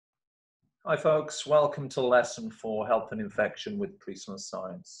Hi folks, welcome to lesson 4, Health and Infection with Preschool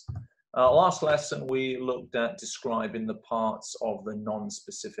Science. Last lesson we looked at describing the parts of the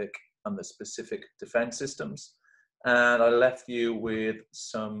non-specific and the specific defense systems, and I left you with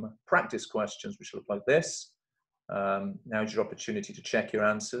some practice questions which look like this. Now's your opportunity to check your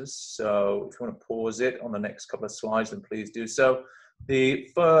answers, so if you want to pause it on the next couple of slides then please do so. The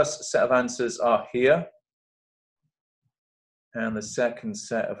first set of answers are here. And the second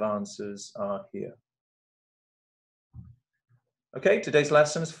set of answers are here. Okay, today's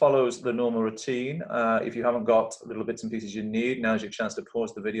lessons follows the normal routine. If you haven't got the little bits and pieces you need, now's your chance to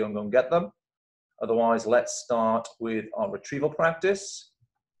pause the video and go and get them. Otherwise, let's start with our retrieval practice.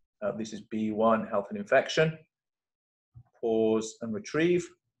 This is B1, Health and Infection. Pause and retrieve.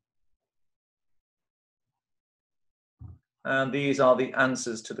 And these are the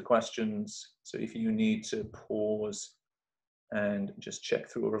answers to the questions. So if you need to pause and just check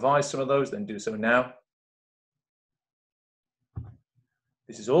through or revise some of those, then do so now.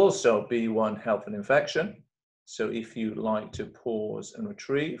 This is also B1 Health and Infection. So if you'd like to pause and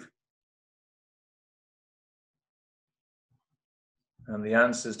retrieve. And the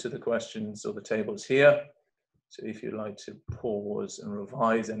answers to the questions or the tables here. So if you'd like to pause and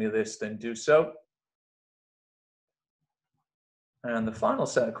revise any of this, then do so. And the final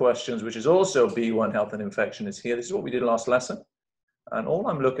set of questions, which is also B1 Health and Infection, is here. This is what we did last lesson. And all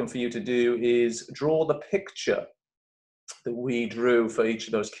I'm looking for you to do is draw the picture that we drew for each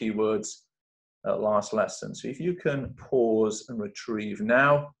of those keywords last lesson. So if you can pause and retrieve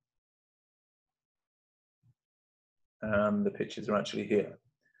now. And the pictures are actually here.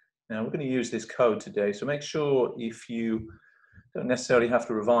 Now we're going to use this code today. So make sure if you don't necessarily have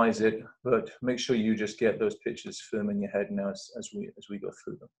to revise it, but make sure you just get those pictures firm in your head now as we go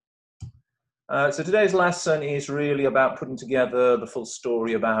through them. So today's lesson is really about putting together the full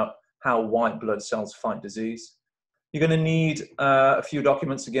story about how white blood cells fight disease. You're going to need a few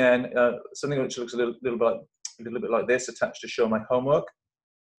documents again, something which looks a little bit like this, attached to Show My Homework.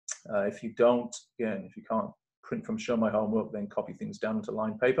 If you don't, again, if you can't print from Show My Homework, then copy things down onto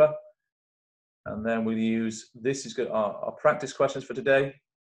lined paper. And then we'll use, this is good, our practice questions for today.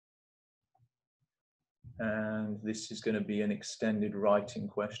 And this is going to be an extended writing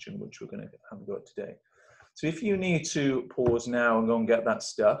question, which we're going to have a go at today. So if you need to pause now and go and get that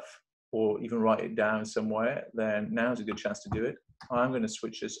stuff, or even write it down somewhere, then now's a good chance to do it. I'm going to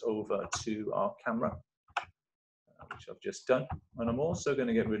switch this over to our camera, which I've just done. And I'm also going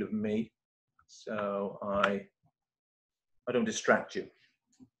to get rid of me, so I don't distract you.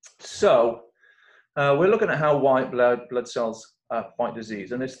 So we're looking at how white blood cells fight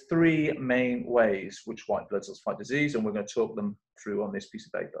disease, and there's three main ways which white blood cells fight disease, and we're going to talk them through on this piece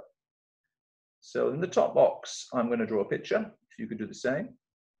of paper. So in the top box, I'm going to draw a picture. If you could do the same.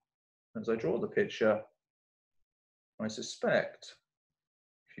 As I draw the picture, I suspect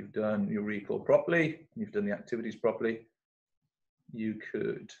if you've done your recall properly, you've done the activities properly, you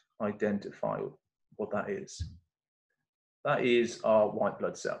could identify what that is. That is our white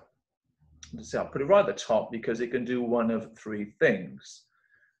blood cell. So I'll put it right at the top because it can do one of three things.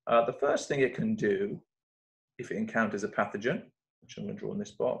 The first thing it can do, if it encounters a pathogen, which I'm going to draw in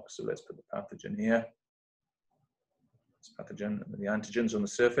this box, so let's put the pathogen here. It's pathogen and the antigens on the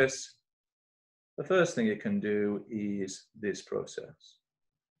surface. The first thing it can do is this process,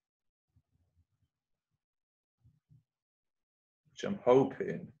 which I'm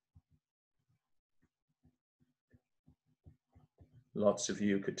hoping lots of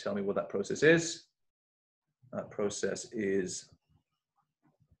you could tell me what that process is. That process is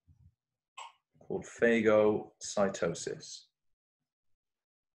called phagocytosis.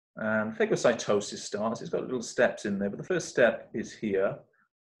 And phagocytosis starts, it's got little steps in there, but the first step is here.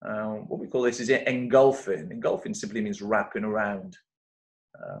 What we call this is engulfing. Engulfing simply means wrapping around.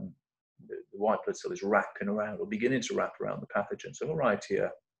 The white blood cell is wrapping around or beginning to wrap around the pathogen. So we'll write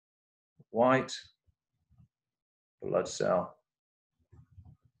here, white blood cell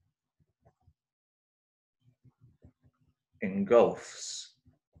engulfs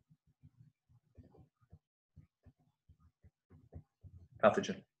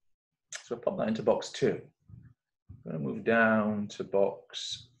pathogen. So I'll pop that into box 2. I'm going to move down to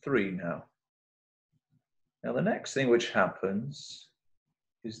box 3 now. Now the next thing which happens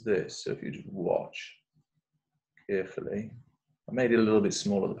is this. So if you just watch carefully, I made it a little bit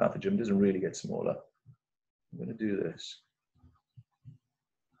smaller, the pathogen doesn't really get smaller. I'm going to do this.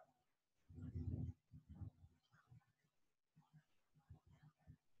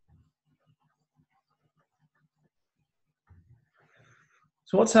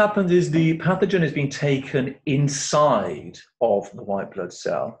 So what's happened is the pathogen has been taken inside of the white blood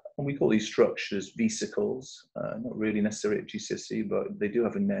cell, and we call these structures vesicles, not really necessarily at GCSE, but they do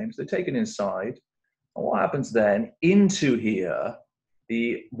have a name. So they're taken inside, and what happens then, into here,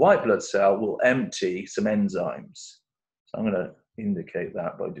 the white blood cell will empty some enzymes. So I'm going to indicate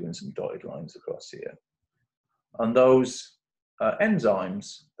that by doing some dotted lines across here. And those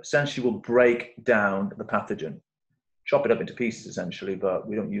enzymes essentially will break down the pathogen. Chop it up into pieces essentially, but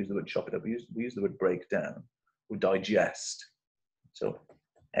we don't use the word chop it up, we use the word break down or digest. So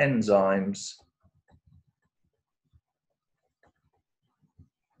enzymes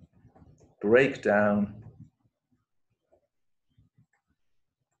break down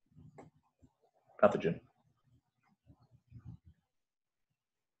pathogen.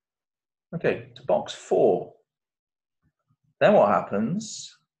 Okay, to box 4. Then what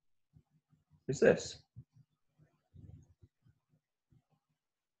happens is this.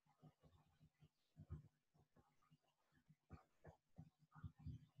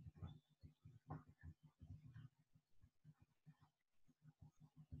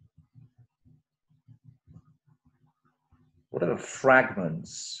 Whatever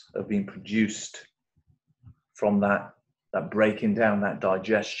fragments have been produced from that breaking down, that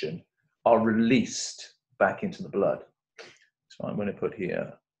digestion, are released back into the blood. So I'm going to put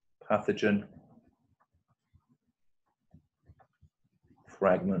here pathogen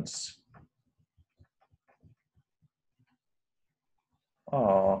fragments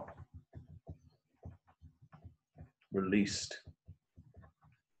are released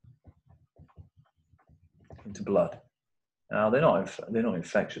into blood. Now they're not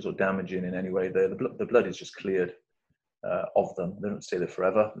infectious or damaging in any way. The blood is just cleared of them. They don't stay there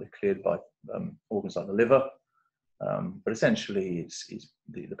forever. They're cleared by organs like the liver. But essentially,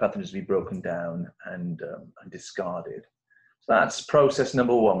 the pathogen has been broken down and discarded. So that's process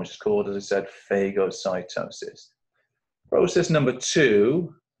number 1, which is called, as I said, phagocytosis. Process number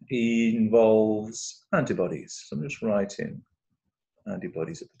 2 involves antibodies. So I'm just writing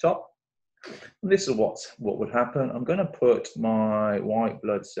antibodies at the top. And this is what would happen. I'm going to put my white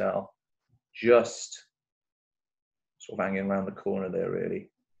blood cell just sort of hanging around the corner there, really.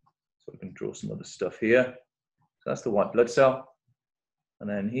 So we can draw some other stuff here. So that's the white blood cell. And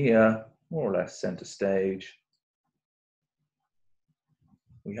then here, more or less center stage,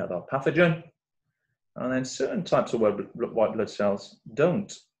 we have our pathogen. And then certain types of white blood cells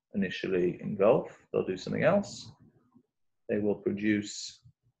don't initially engulf. They'll do something else. They will produce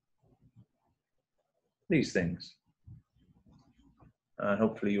these things. And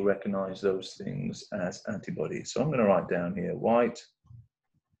hopefully you recognize those things as antibodies. So I'm going to write down here, white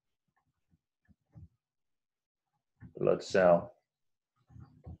blood cell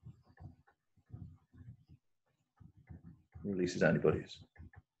releases antibodies.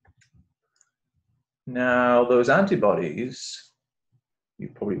 Now, those antibodies,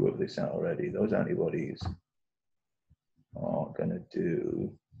 you've probably worked this out already, those antibodies are going to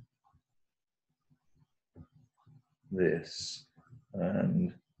do this.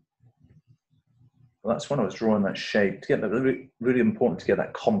 And that's when I was drawing that shape. To get that, really important to get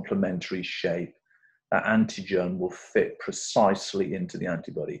that complementary shape. That antigen will fit precisely into the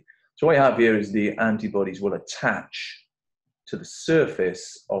antibody. So what you have here is the antibodies will attach to the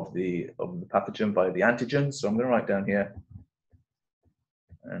surface of the pathogen by the antigen. So I'm going to write down here,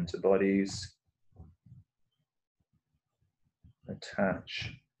 antibodies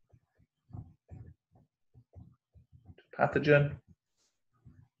attach to pathogen.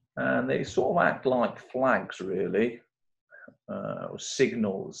 And they sort of act like flags, really, or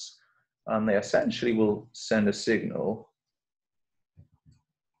signals. And they essentially will send a signal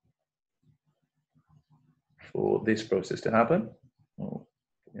for this process to happen. Oh,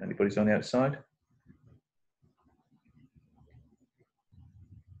 the antibodies on the outside.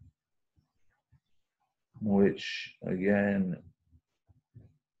 Which, again,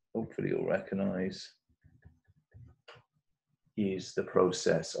 hopefully you'll recognize, is the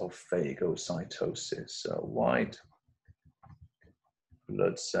process of phagocytosis. So white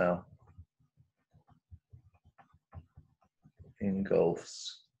blood cell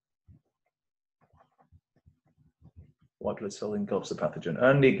engulfs, white blood cell engulfs the pathogen,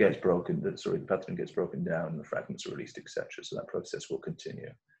 and it gets broken, the pathogen gets broken down, and the fragments are released, etc. So that process will continue.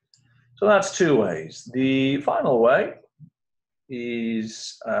 So that's 2 ways. The final way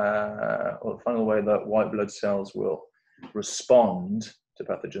is, or the final way that white blood cells will respond to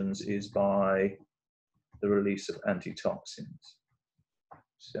pathogens is by the release of antitoxins.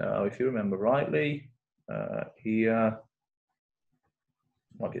 So if you remember rightly, here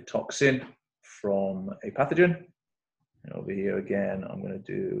might be a toxin from a pathogen, And over here again, I'm going to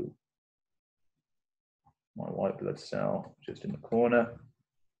do my white blood cell just in the corner.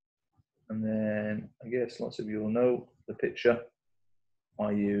 And then I guess lots of you will know the picture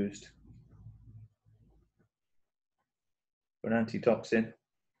I used for an antitoxin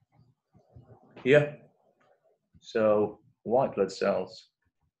here. So white blood cells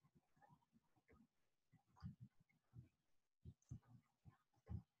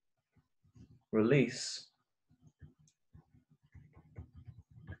release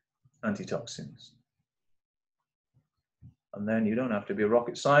antitoxins. And then you don't have to be a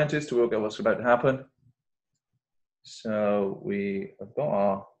rocket scientist to work out what's about to happen. So we have got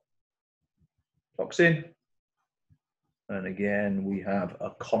our toxin. And again, we have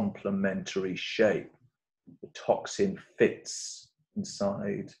a complementary shape. The toxin fits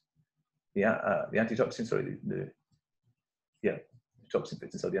inside the antitoxin, sorry, the toxin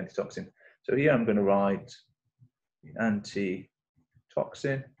fits inside the antitoxin. So here I'm going to write the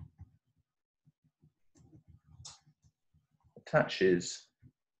antitoxin attaches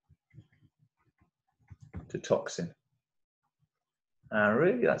to toxin. And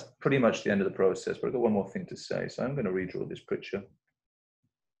really, that's pretty much the end of the process, but I've got one more thing to say. So I'm going to redraw this picture.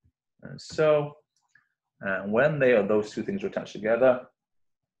 And so, when those two things are attached together,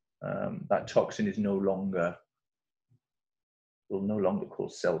 that toxin is will no longer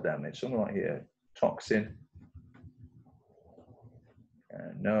cause cell damage. So I'm going to write here, toxin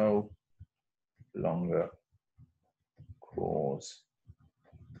can no longer cause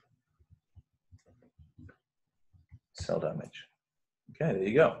cell damage. Okay, there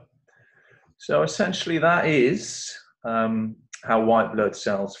you go. So essentially that is how white blood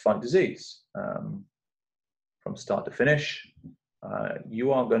cells fight disease from start to finish.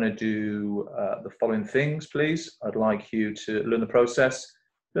 You are going to do the following things, please. I'd like you to learn the process.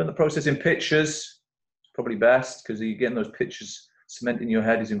 Learn the process in pictures. It's probably best because you getting those pictures cement in your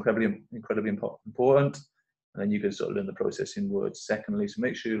head is incredibly important. And then you can sort of learn the process in words. Secondly, so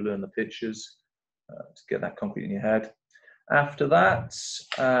make sure you learn the pictures to get that concrete in your head. After that,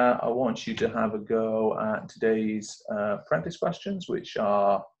 I want you to have a go at today's practice questions, which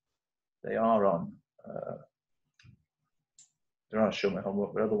are on. There are show my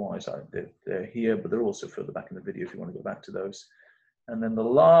homework, but otherwise they're here, but they're also further back in the video if you want to go back to those. And then the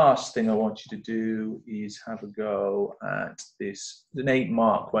last thing I want you to do is have a go at this, an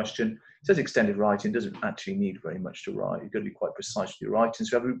 8-mark question. It says extended writing, doesn't actually need very much to write. You've got to be quite precise with your writing.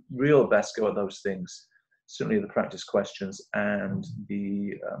 So have a real best go at those things. Certainly the practice questions and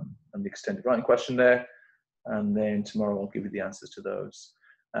the extended writing question there. And then tomorrow I'll give you the answers to those.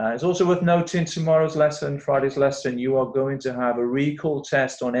 It's also worth noting tomorrow's lesson, Friday's lesson, you are going to have a recall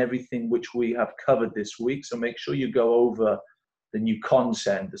test on everything which we have covered this week. So make sure you go over the new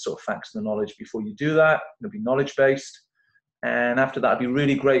content, the sort of facts and the knowledge before you do that. It'll be knowledge-based. And after that, I'd be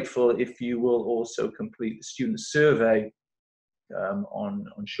really grateful if you will also complete the student survey on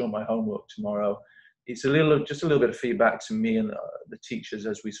Show My Homework tomorrow. It's just a little bit of feedback to me and the teachers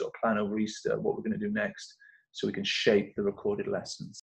as we sort of plan over Easter what we're going to do next so we can shape the recorded lessons.